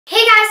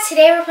guys,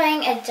 today we're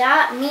playing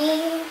Adopt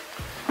Me.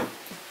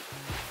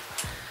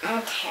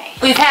 Okay.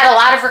 We've had a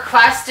lot of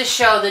requests to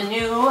show the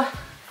new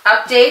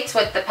updates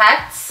with the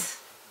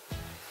pets.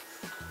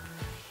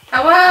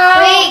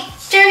 Hello? Wait,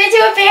 turn into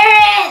a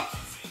parent.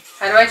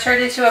 How do I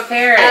turn into a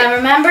parent?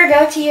 Remember,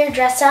 go to your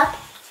dress up.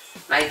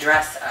 My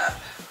dress up.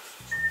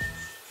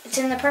 It's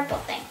in the purple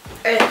thing.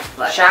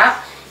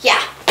 Shop?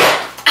 Yeah.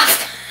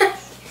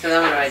 So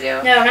then what do I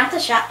do? No, not the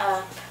shop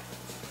up.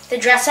 The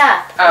dress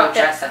up. Oh, Like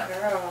dress the up.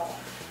 Girl.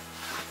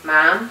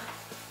 Mom?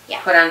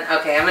 Yeah. Put on,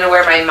 okay, I'm gonna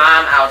wear my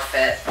mom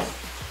outfit.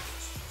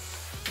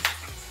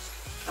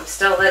 I'm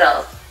still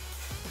little.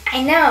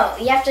 I know,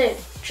 you have to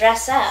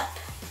dress up.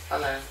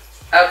 Hold on.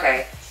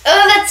 Okay.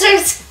 Oh, that's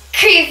so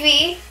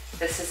creepy.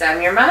 This is,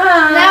 I'm your mom.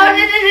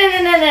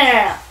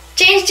 No.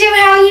 Change to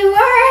how you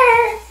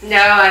were.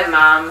 No, I'm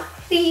mom.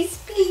 Please,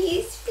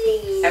 please,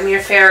 please. I'm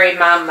your fairy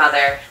mom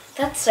mother.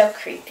 That's so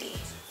creepy.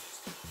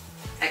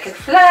 I can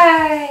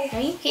fly. No,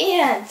 you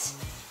can't.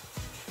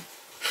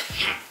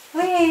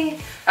 Wait.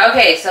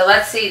 Okay, so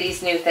let's see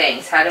these new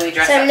things. How do we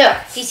dress So up? look,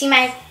 do you see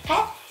my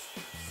pet?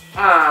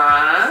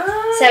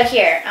 Aww. So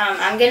here,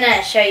 I'm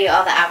gonna show you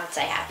all the outfits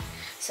I have.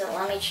 So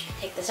let me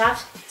take this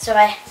off. So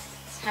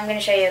I'm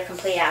gonna show you a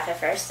complete outfit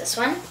first. This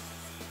one.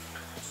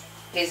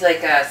 He's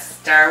like a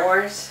Star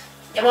Wars.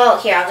 Well,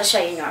 here, I'll just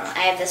show you normal.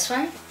 I have this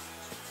one.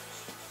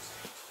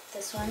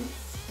 This one.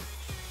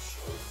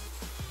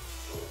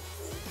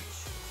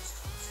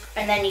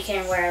 And then you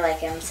can wear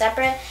like them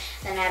separate.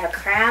 Then I have a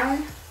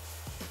crown.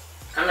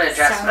 I'm gonna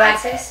dress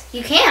Sunglasses.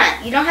 You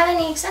can't. You don't have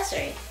any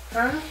accessory.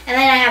 Huh? And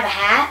then I have a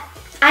hat.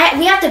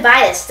 We have to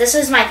buy this. This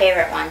is my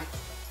favorite one.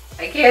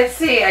 I can't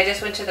see. I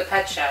just went to the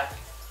pet shop.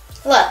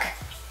 Look.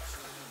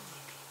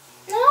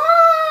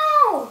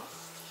 No.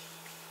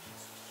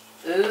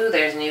 Ooh,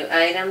 there's new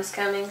items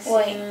coming soon.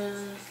 Wait.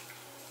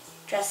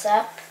 Dress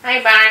up.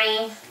 Hi,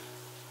 Barney.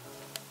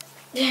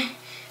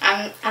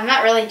 I'm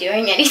not really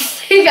doing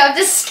anything. I'm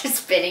just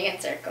spinning in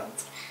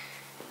circles.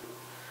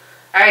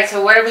 All right,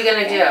 so what are we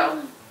gonna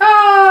do?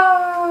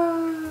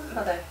 Oh,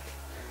 hold on.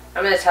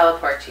 I'm gonna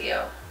teleport to you.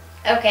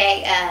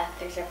 Okay.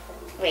 There's a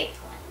wait.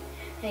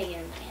 How do you get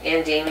in?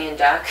 And Damien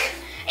Duck.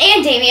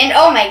 And Damien.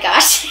 Oh my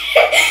gosh.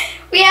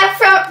 We have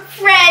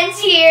friends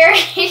here.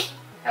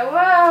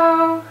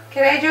 Hello.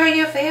 Can I join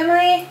your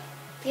family?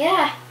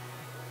 Yeah.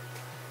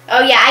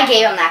 Oh yeah, I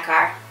gave him that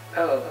car.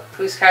 Oh,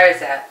 whose car is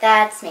that?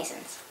 That's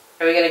Mason's.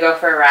 Are we gonna go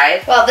for a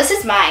ride? Well, this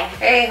is mine.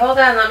 Hey, hold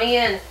on. Let me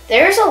in.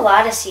 There's a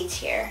lot of seats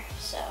here,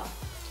 so.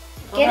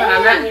 Hold on,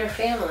 I'm not in your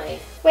family.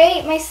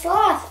 Wait, my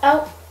sloth.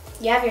 Oh,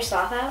 you have your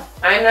sloth out?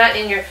 I'm not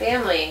in your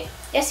family.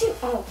 Yes, you.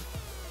 Oh,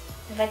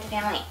 invite the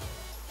family.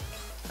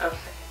 Okay.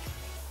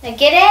 Now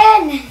get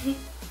in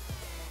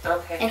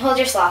Okay. and hold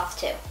your sloth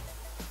too.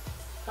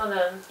 Hold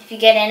on. If you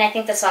get in, I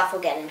think the sloth will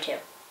get in too.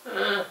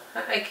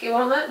 You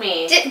won't let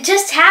me.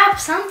 Just tap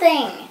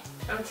something.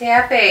 I'm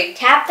tapping.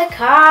 Tap the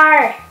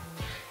car.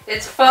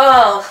 It's full.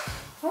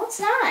 No, it's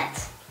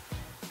not.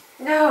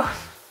 No.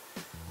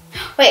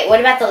 Wait, what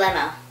about the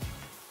limo?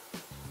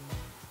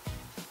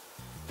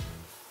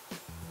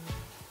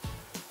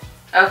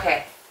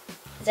 Okay.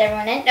 Is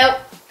everyone in? Nope.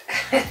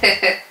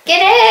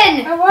 Get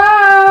in.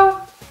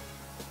 Hello.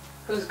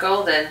 Who's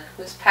golden?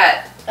 Who's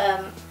pet?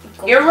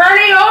 You're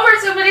running over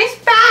somebody's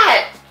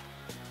pet.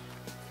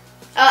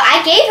 Oh,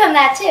 I gave him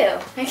that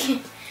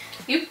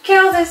too. You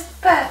killed his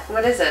pet.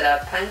 What is it?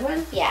 A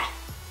penguin? Yeah.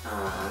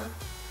 Aww.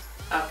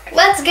 Okay.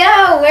 Let's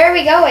go. Where are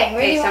we going?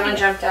 Where do Hey, you someone want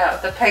jumped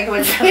out. The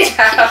penguin jumped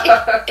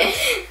out.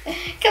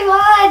 Come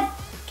on.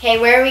 Okay,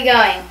 where are we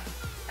going?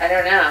 I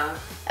don't know.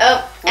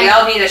 Oh. We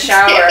all need a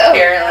shower,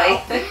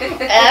 apparently.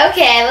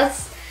 Okay,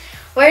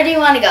 where do you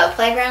want to go?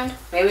 Playground?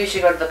 Maybe we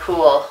should go to the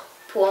pool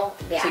Pool?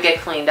 Yeah. to get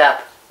cleaned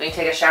up. We can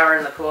take a shower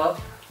in the pool.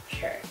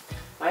 Sure.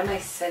 Why am I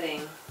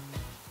sitting?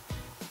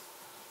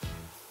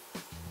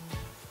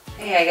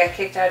 Hey, I got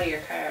kicked out of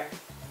your car.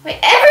 Wait,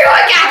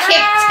 everyone got kicked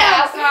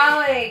I'm out.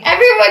 falling.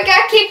 Everyone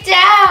got kicked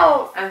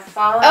out. I'm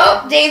falling.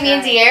 Oh,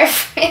 Damien's here.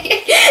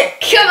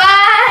 Come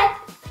on.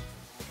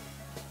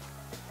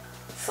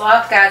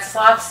 Sloth got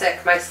sloth sick.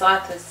 My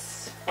sloth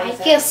is... I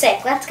feel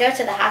sick. Let's go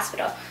to the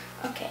hospital.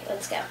 Okay,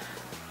 let's go.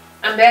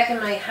 I'm back in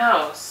my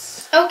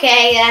house.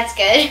 Okay, that's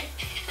good.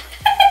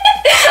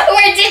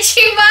 Where did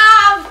you,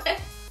 Mom?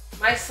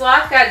 My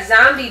sloth got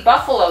zombie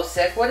buffalo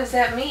sick. What does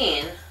that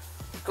mean?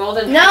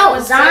 Golden No,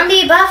 penguin zombie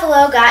sick?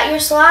 buffalo got your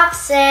sloth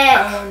sick.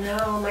 Oh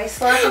no, my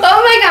sloth is... Oh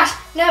my gosh,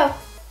 no.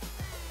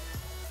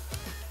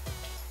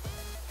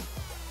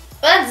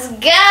 Let's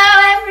go,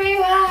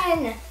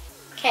 everyone.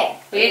 Okay.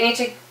 We need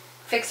to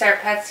fix our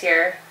pets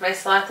here. My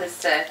sloth is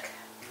sick.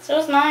 So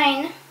is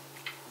mine.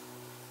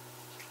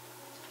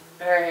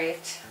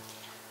 Alright.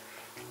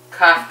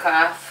 Cough,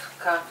 cough.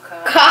 Cough,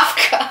 cough. Cough,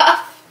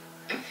 cough.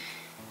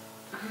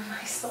 Oh,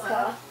 my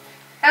sloth.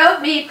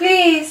 Help me,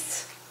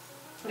 please.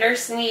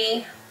 Nurse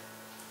knee.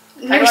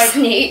 Nurse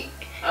Nate.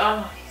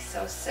 Oh, he's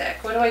so sick.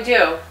 What do I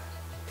do?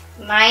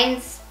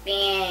 Mine's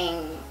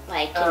being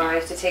like, you know. I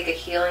have to take a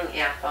healing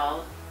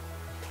apple.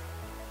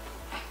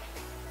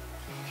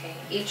 Okay,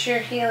 eat your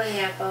healing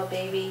apple,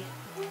 baby.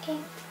 Okay.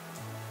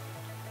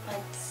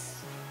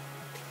 Let's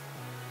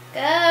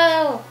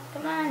go.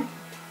 Come on.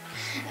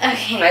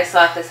 Okay. My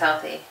sloth is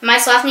healthy. My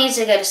sloth needs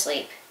to go to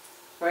sleep.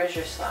 Where's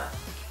your sloth?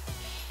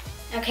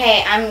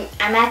 Okay, I'm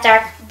at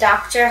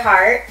Dr.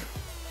 Hart.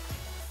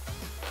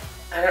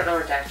 I don't know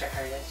where Dr.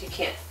 Hart is. You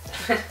can't.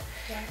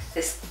 Yes.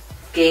 This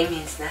game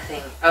means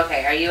nothing.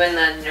 Okay, are you in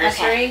the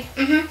nursery?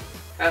 Okay.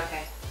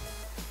 Okay.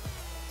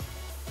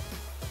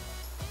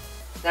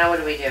 Now what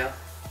do we do?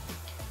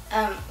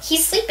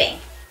 He's sleeping.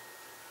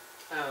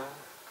 Oh.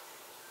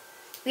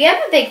 We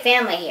have a big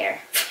family here.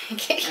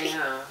 I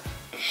know.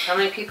 How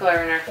many people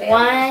are in our family?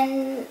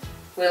 1.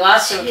 We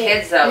lost some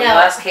kids though. We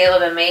lost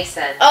Caleb and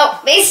Mason.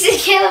 Oh, Mason,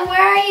 Caleb,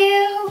 where are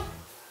you?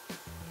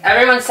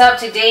 Everyone's up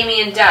to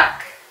Damien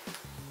Duck.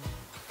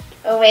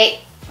 Oh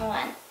wait, hold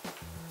on.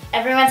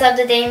 Everyone's up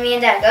to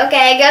Damien Duck.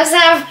 Okay, go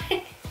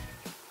sub.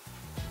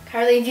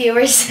 Carly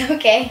viewers,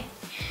 okay.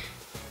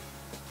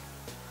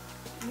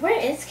 Where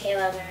is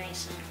Caleb and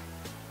Mason?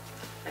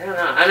 I don't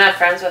know. I'm not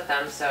friends with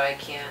them, so I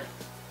can't.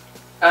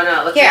 Oh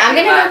no, it looks Here, like I'm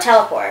they gonna go left.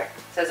 teleport.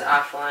 It says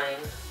offline.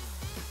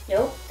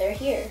 Nope, they're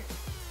here.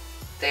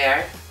 They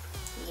are?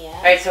 Yeah.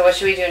 Alright, so what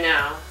should we do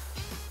now?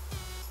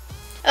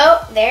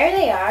 Oh, there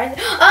they are.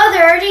 Oh,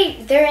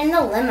 they're in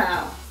the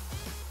limo.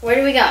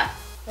 Where are we going?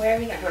 Where are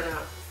we I going? don't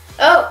know.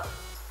 Oh.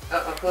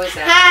 Uh-oh, who is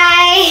that?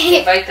 Hi.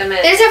 Invite them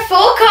in. There's a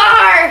full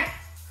car.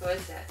 Who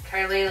is that?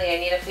 Carlaylee, I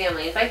need a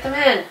family. Invite them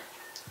in.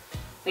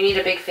 We need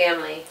a big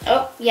family.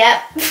 Oh,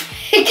 yep.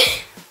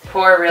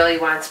 Poor really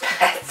wants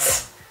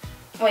pets.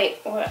 Wait,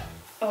 what?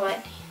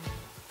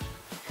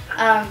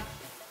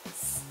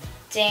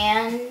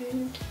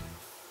 Stand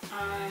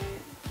on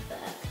the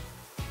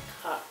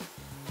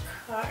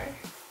car.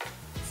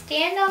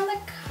 Stand on the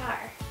car.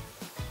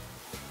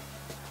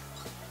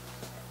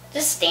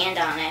 Just stand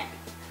on it.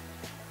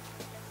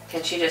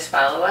 Can she just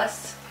follow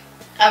us?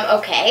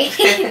 Okay.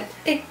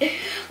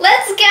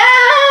 Let's go!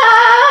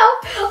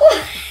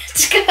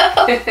 Let's go!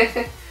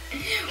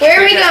 Where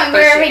are we going?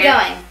 Where are we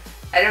going?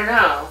 I don't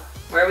know.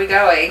 Where are we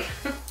going?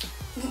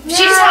 She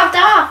just hopped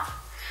off.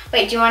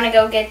 Wait, do you want to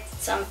go get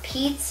some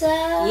pizza?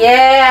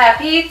 Yeah,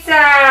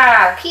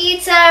 pizza!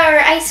 Pizza or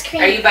ice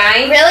cream? Are you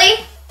buying?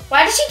 Really?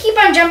 Why does she keep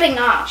on jumping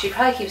off? She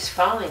probably keeps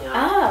falling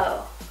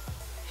off.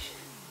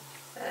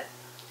 Oh.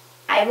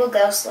 I will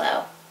go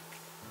slow.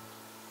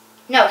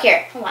 No,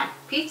 here, hold on.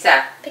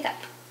 Pizza. Pick up.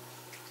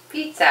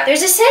 Pizza.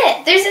 There's a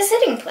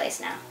sitting place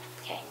now.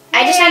 Okay.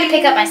 I just had to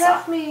pick up my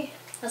sloth.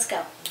 Let's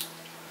go.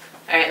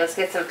 Alright, let's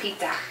get some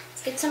pizza.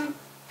 Let's get some.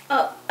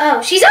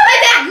 Oh, she's on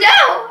my back.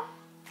 No.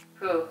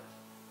 Who?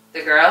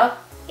 The girl?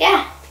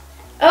 Yeah.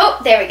 Oh,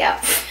 there we go.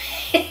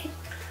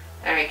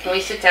 Alright, can we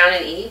sit down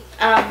and eat?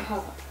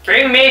 Hold on.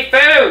 Bring me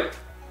food!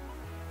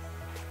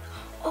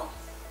 Oh,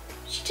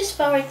 she just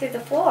fell right through the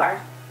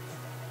floor.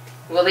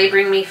 Will they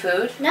bring me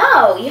food?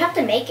 No, you have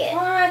to make it.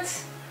 What?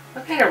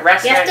 What kind of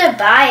restaurant? You have to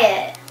buy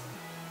it.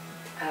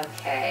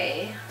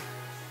 Okay.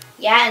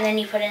 Yeah, and then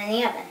you put it in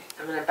the oven.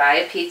 I'm gonna buy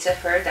a pizza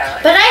for $1.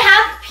 But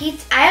I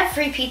have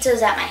free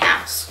pizzas at my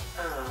house.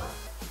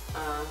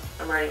 Oh,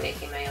 I'm already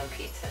making my own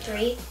pizza.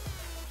 3.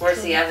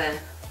 Where's the oven?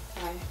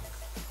 1.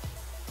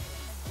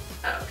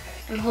 Oh, okay.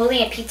 I'm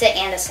holding a pizza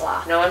and a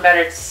sloth. No one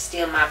better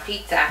steal my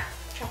pizza.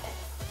 Drop it.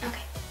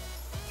 Okay.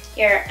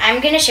 Here,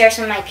 I'm gonna share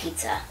some of my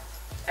pizza.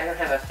 I don't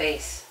have a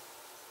face.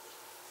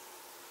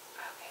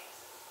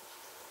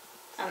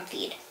 Okay.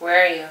 Feed.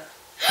 Where are you?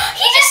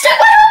 He just took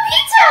my whole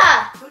pizza!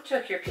 Who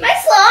took your pizza? My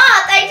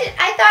sloth!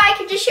 I thought I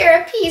could just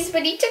share a piece,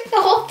 but he took the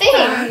whole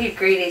Oh, thing. you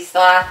greedy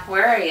sloth.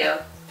 Where are you?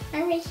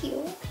 I'm right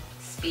here.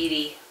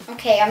 Speedy.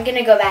 Okay, I'm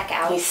gonna go back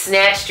out. He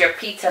snatched your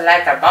pizza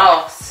like a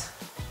boss.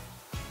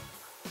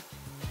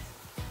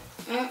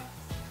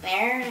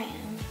 There I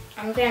am.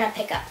 I'm gonna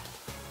pick up.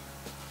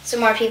 So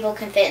more people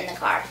can fit in the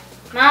car.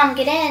 Mom,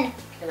 get in.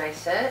 Can I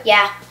sit?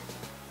 Yeah.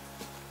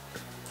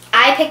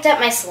 I picked up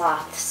my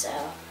sloth, so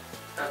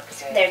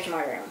Okay. there's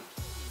more room.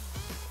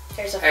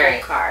 There's a full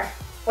Alright. car.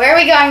 Where are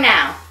we going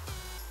now?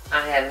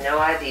 I have no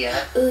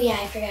idea. Ooh, yeah,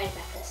 I forgot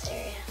about this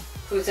area.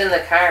 Who's in the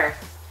car?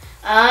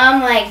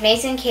 Like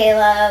Mason,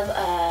 Caleb,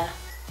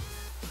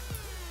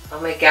 Oh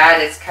my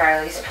god, it's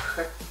Carly's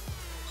mom.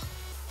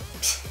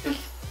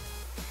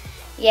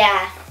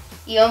 yeah.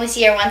 You only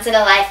see her once in a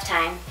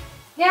lifetime.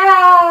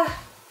 Yeah.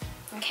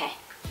 Okay.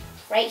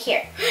 Right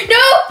here.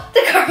 No!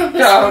 The car almost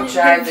Don't went in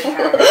drive the the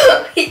pool.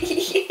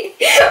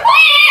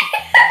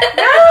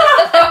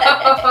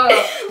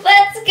 No!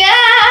 Let's go!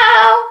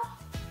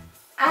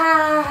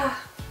 Ah.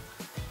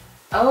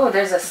 Oh,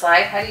 there's a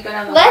slide. How do you go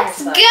down the Let's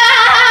water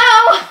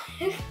go!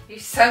 slide? You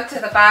sunk to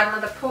the bottom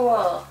of the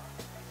pool.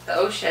 The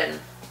ocean.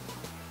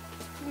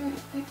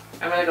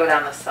 I'm gonna go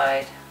down the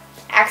slide.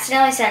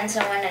 Accidentally sent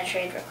someone a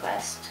trade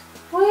request.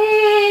 Whee!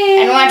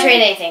 I don't want to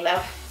trade anything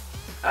though.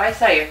 Oh, I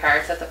saw your car.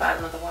 It's at the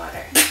bottom of the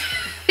water.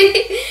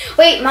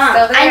 Wait, Mom.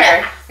 Still there.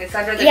 I know. It's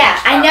under the Yeah,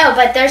 beach I ball. know,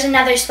 but there's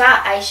another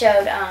spot I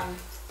showed.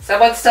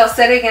 Someone's still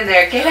sitting in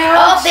there. Get out!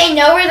 Oh, they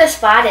know where the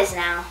spot is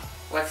now.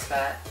 What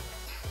spot?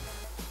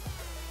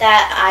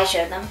 That I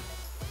showed them.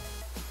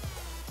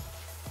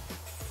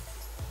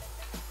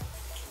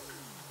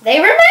 They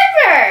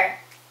remember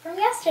from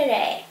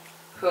yesterday.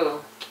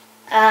 Who?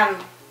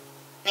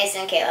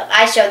 Mason and Caleb.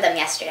 I showed them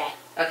yesterday.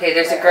 Okay,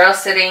 there's a girl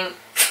sitting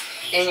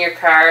in your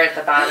car at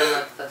the bottom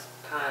of the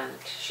pond.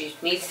 She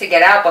needs to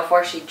get out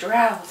before she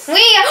drowns.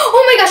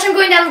 Oh my gosh, I'm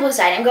going down the blue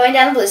side. I'm going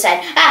down the blue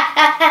side.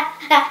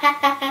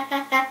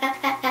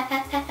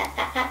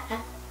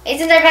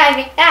 Mason's right behind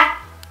me.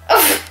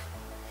 Oof.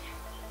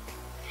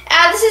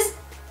 This is...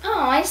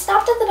 Oh, I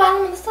stopped at the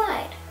bottom of the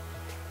slide.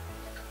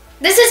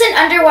 This is an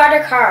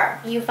underwater car.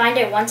 You find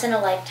it once in a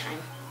lifetime.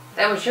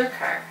 That was your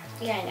car.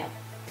 Yeah, I know.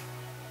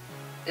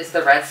 Is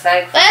the red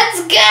side?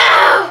 Let's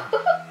go!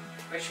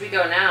 Where should we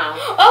go now?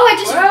 Oh, I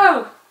just...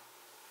 Whoa!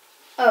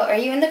 Oh, are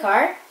you in the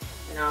car?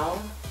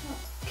 No.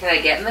 Can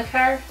I get in the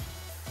car?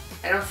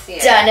 I don't see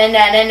it. Hey,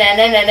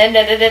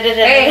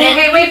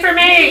 wait for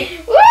me!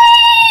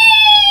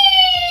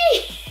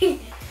 Whee!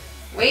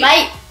 Wait.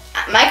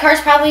 My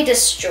car's probably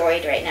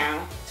destroyed right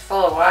now. It's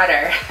full of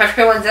water.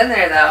 Everyone's in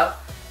there though.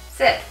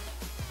 Sit.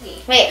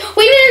 Wait,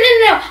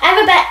 no.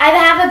 I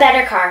have a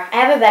better car. I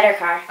have a better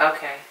car.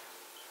 Okay.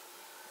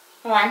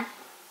 Hold on.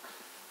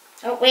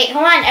 Oh, wait,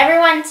 hold on.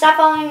 Everyone, stop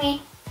following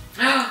me.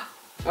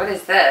 What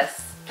is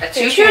this? A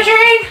choo-choo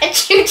train? A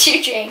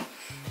choo-choo train.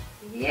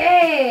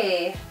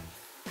 Yay!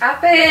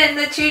 Hop in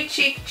the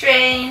choo-choo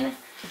train.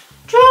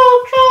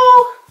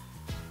 Choo-choo.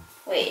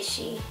 Wait,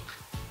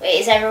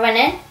 is everyone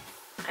in?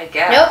 I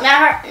guess. Nope,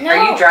 not her. No.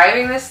 Are you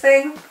driving this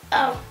thing?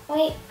 Oh,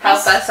 wait.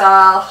 Help us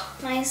all.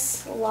 My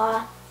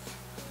sloth.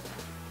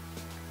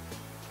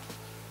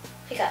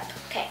 Pick up.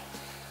 Okay.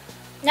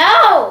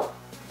 No!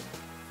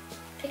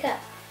 Pick up.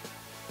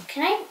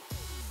 Can I?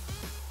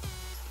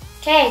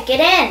 Okay, get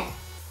in.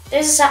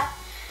 There's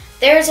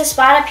a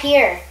spot up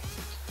here.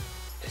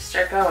 Just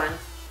start going.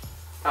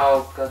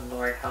 Oh, good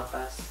Lord, help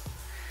us.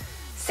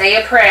 Say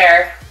a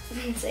prayer.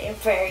 Say a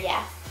prayer,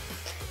 yeah.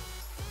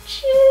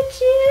 Choo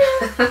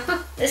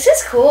choo. This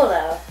is cool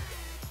though.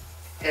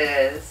 It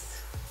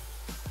is.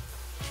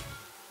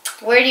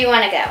 Where do you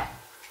want to go?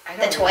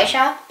 The toy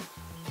shop?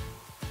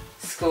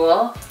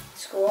 School?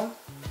 School?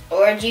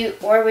 Or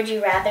would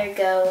you rather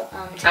go to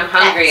I'm the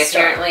hungry pet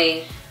store?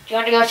 apparently. Do you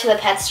want to go to the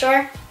pet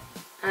store?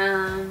 I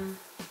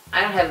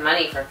don't have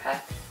money for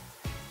pets.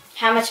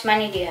 How much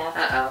money do you have?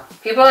 Uh-oh.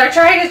 People are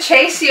trying to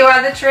chase you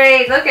on the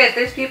train. Look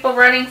there's people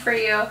running for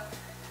you.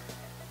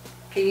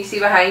 Can you see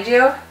behind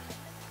you?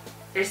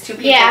 There's two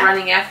people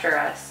running after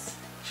us.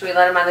 Should we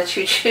let them on the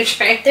choo-choo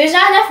train? There's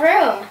not enough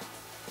room.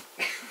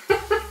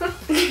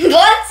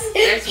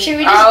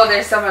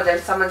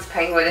 There's someone's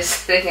penguin is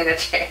sitting in a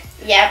chair.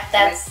 Yep,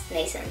 that's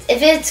Mason's.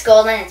 If it's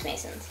golden, it's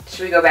Mason's.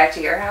 Should we go back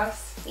to your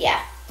house?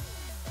 Yeah.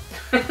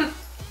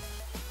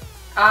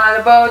 On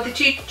aboard the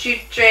choo-choo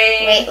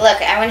train. Wait,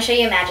 look, I want to show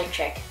you a magic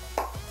trick.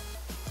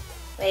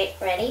 Wait,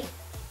 ready?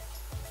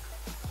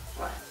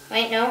 What?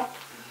 Wait, no.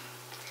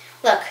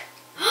 Look.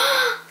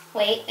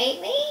 Wait.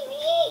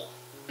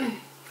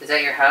 Is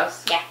that your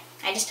house? Yeah,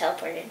 I just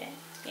teleported it.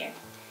 Here.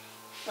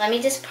 Let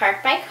me just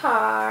park my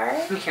car.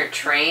 Your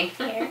train?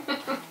 Here.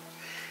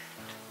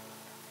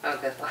 Oh,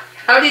 good luck.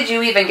 How did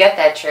you even get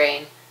that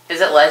train?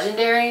 Is it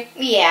legendary?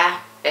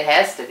 Yeah. It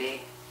has to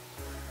be.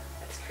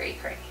 That's cray.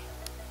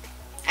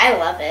 I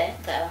love it,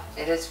 though.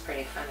 It is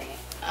pretty funny.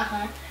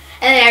 Uh-huh.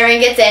 And then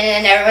everyone gets in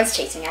and then everyone's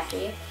chasing after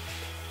you.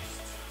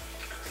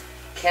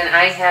 Can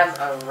I have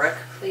a rook,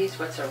 please?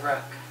 What's a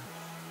rook?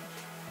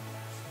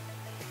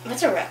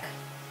 What's a rook?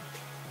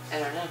 I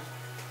don't know.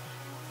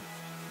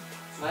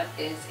 What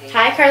is a...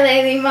 Hi,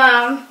 Carlaylee,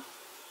 Mom.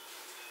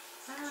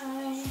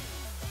 Hi.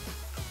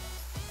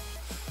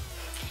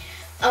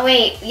 Oh,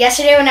 wait.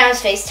 Yesterday when I was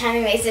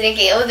FaceTiming Mason and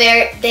Caleb,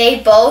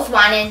 they both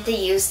wanted to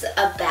use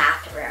a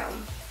bathroom.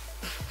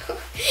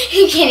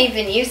 You can't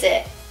even use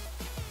it.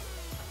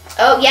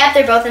 Oh, yeah,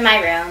 they're both in my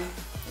room.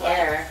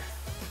 Where?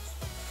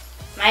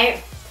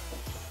 My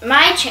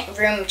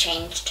room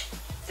changed.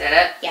 Did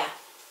it? Yeah.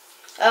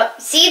 Oh,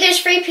 see, there's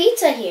free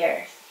pizza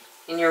here.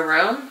 In your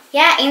room?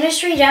 Yeah, and there's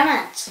free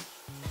donuts.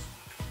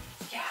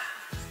 Yeah.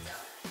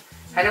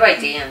 How do I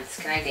dance?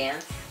 Can I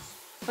dance?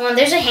 Well,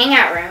 there's a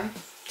hangout room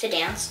to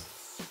dance.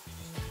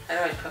 How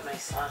do I put my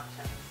sloth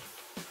down?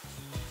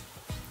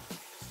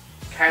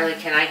 Carly,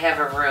 can I have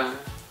a room?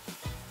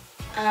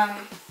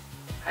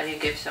 How do you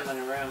give someone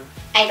a room?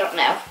 I don't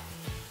know.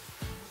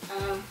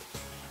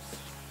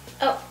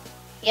 Oh,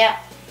 yeah,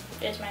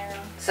 there's my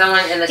room.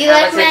 Someone in the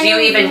comments said, do you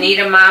even need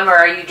a mom or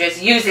are you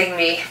just using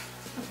me?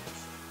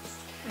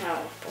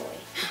 Oh, boy.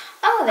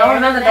 Oh, there. Oh,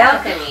 I'm on the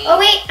balcony. Oh,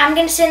 wait, I'm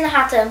going to sit in the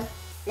hot tub.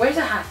 Where's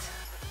the hot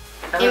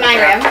tub? In my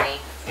room.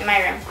 In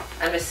my room.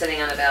 I'm just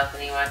sitting on the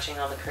balcony watching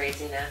all the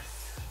craziness.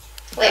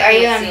 Wait, are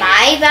you on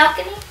my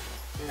balcony?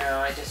 No,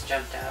 I just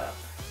jumped out.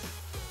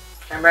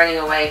 I'm running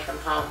away from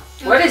home.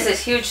 Okay. What is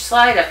this huge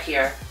slide up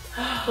here?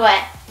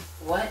 What?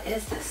 What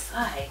is this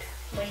slide?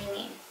 What do you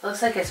mean? It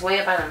looks like it's way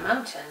up on a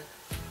mountain.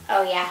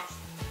 Oh, yeah.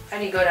 How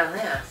do you go down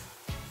there?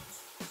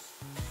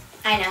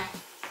 I know.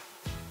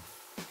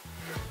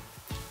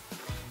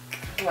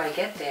 How do I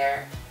get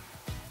there?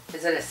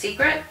 Is it a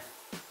secret?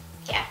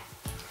 Yeah.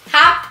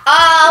 Hop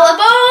all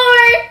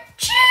aboard!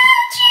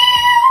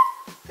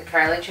 Choo-choo!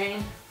 Carly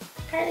train?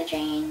 Carly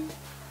train.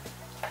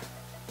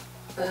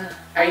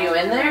 Are you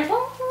in there?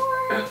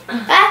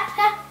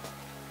 Ah.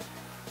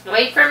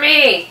 Wait for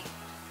me.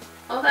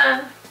 Hold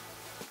on.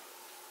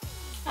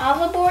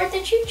 All aboard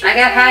the choo-choo. I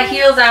got high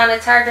heels on.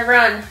 It's hard to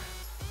run.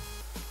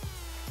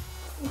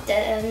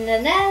 Dun,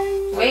 dun,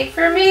 dun. Wait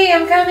for me.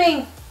 I'm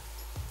coming.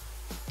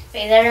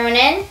 Wait, is everyone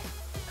in?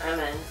 I'm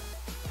in.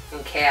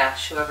 And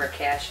Cash. Whoever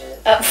Cash is.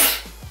 Oh.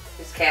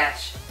 Who's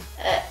Cash?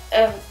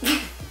 Um.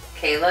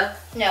 Caleb?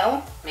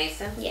 No.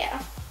 Mason?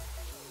 Yeah.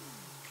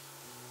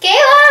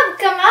 Caleb,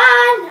 come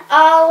on!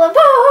 All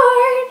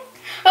aboard!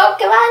 Oh,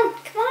 come on,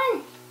 come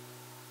on.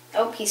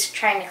 Oh, he's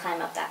trying to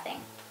climb up that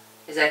thing.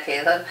 Is that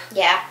Caleb?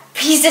 Yeah.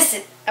 He's just...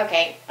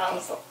 Okay.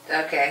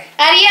 Okay.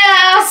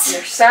 Adios!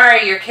 You're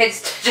sorry, your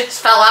kids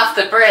just fell off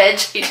the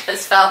bridge. He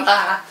just fell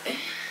off.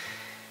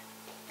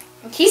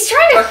 He's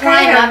trying to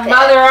climb up What kind of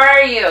mother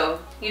are you?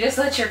 You just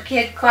let your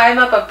kid climb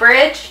up a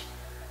bridge?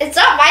 It's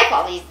not my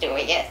fault he's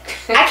doing it.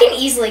 I can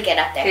easily get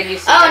up there. Can you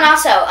see him? And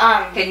also,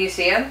 Can you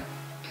see him?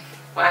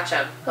 Watch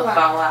him. He'll Hold on.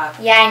 fall off.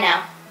 Yeah, I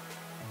know.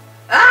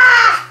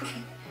 Ah!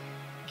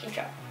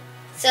 Control.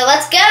 So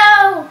let's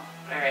go!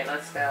 Alright,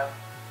 let's go.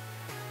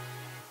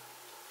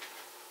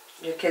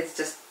 Your kid's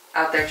just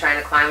out there trying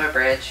to climb a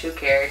bridge. Who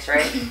cares,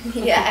 right?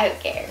 Yeah, who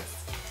cares?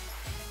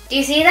 Do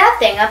you see that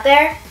thing up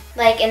there?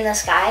 Like in the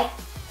sky?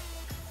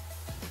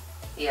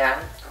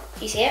 Yeah.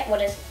 Do you see it? What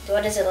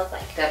does it look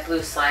like? That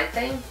blue slide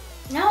thing?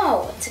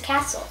 No, it's a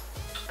castle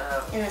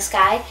Oh. in the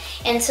sky.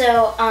 And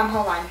so,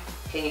 hold on.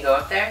 Can you go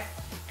up there?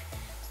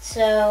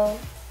 So,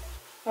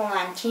 hold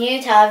on. Can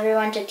you tell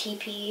everyone to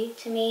TP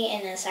to me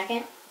in a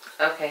second?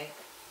 Okay.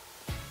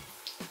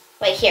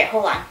 Wait, here,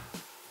 hold on.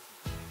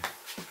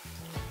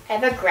 I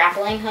have a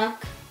grappling hook.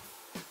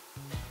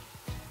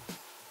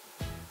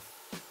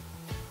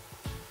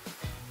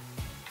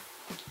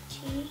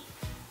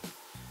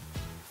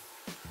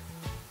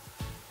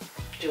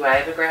 Do I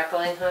have a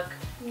grappling hook?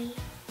 Me.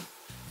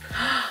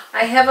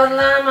 I have a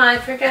llama. I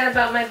forgot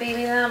about my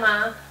baby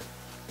llama.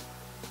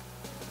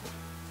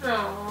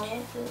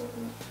 Oh.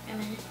 A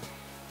minute.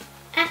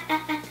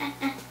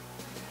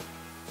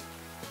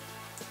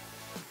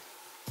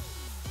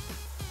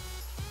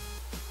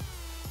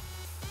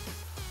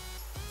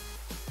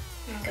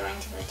 I'm going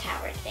to the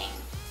tower thing.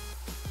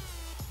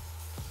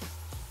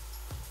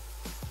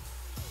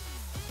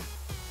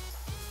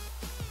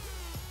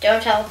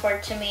 Don't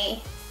teleport to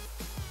me.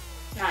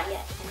 Not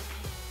yet.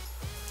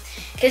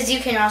 Because you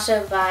can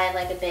also buy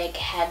like a big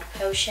head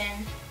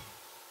potion.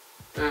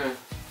 Mm.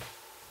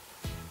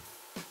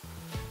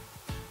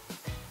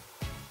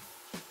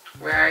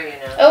 Where are you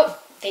now? Oh,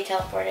 they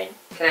teleported.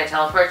 Can I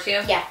teleport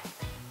you? Yeah.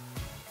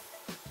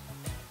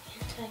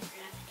 Anti-gravity.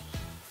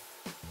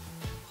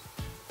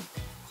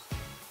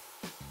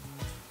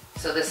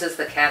 So this is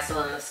the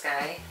castle in the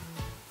sky?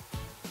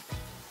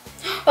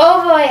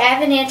 Oh boy,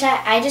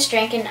 I just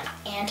drank an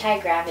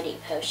anti-gravity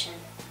potion.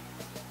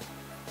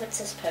 What's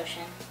this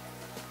potion?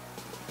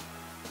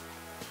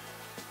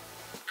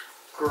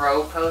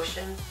 Grow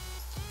potion?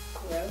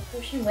 Grow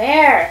potion?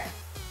 Where?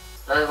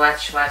 Oh,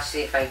 watch,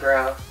 see if I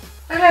grow.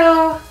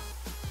 Hello!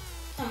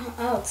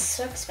 Oh, it's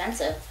so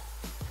expensive.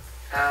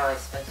 Oh, I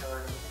spent a lot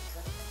of money.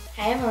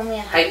 I have only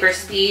a Hyper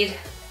speed.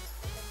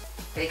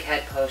 Big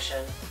head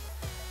potion.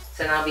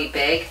 So now I'll be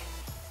big?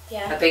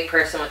 Yeah. A big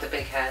person with a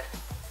big head.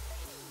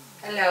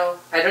 Hello.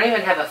 I don't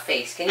even have a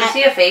face. Can you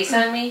see a face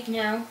on me?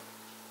 No.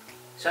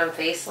 So I'm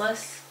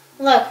faceless?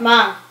 Look,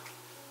 Mom.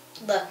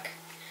 Look.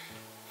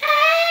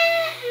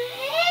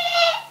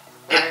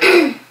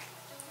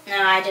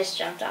 No, I just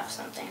jumped off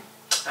something.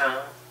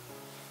 Oh.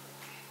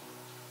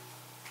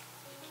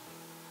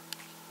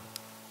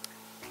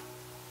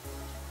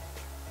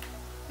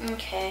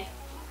 Okay.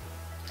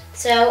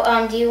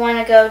 So, do you want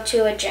to go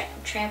to a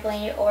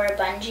trampoline or a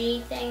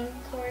bungee thing,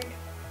 Cord?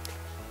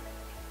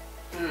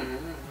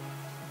 Mm-hmm.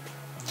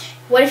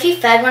 What if you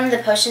fed one of the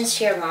potions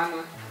to your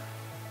llama?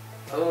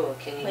 Oh,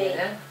 can you do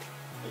that?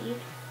 Feed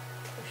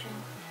potion.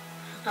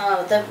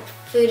 Oh, the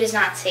food is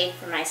not safe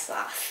for my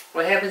sloth.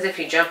 What happens if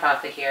you jump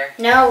off of here?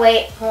 No,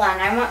 wait, hold on.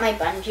 I want my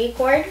bungee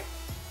cord.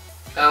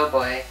 Oh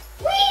boy.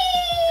 Whee!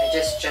 I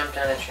just jumped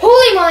on a tree.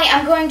 Holy moly,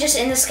 I'm going just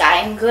in the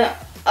sky. I'm going.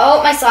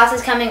 Oh, my sloth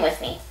is coming with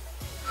me.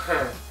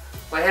 Huh.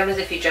 What happens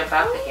if you jump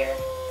off of here?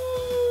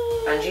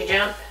 Bungee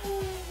jump?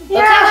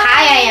 Look how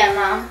high I am,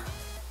 Mom.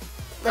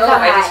 Look how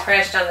I high. just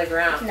crashed on the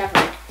ground. Never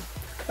mind.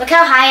 Look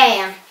how high I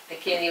am. I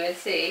can't even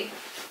see.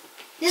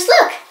 Just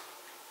look.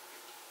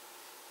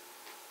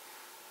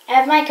 I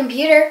have my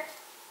computer.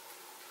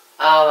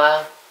 Oh,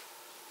 wow.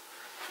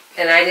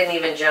 And I didn't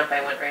even jump.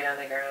 I went right on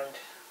the ground.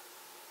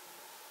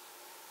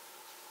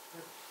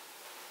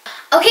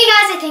 Okay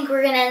guys, I think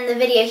we're going to end the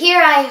video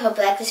here. I hope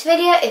you liked this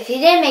video. If you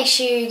did, make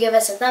sure you give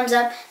us a thumbs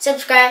up,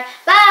 subscribe.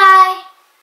 Bye!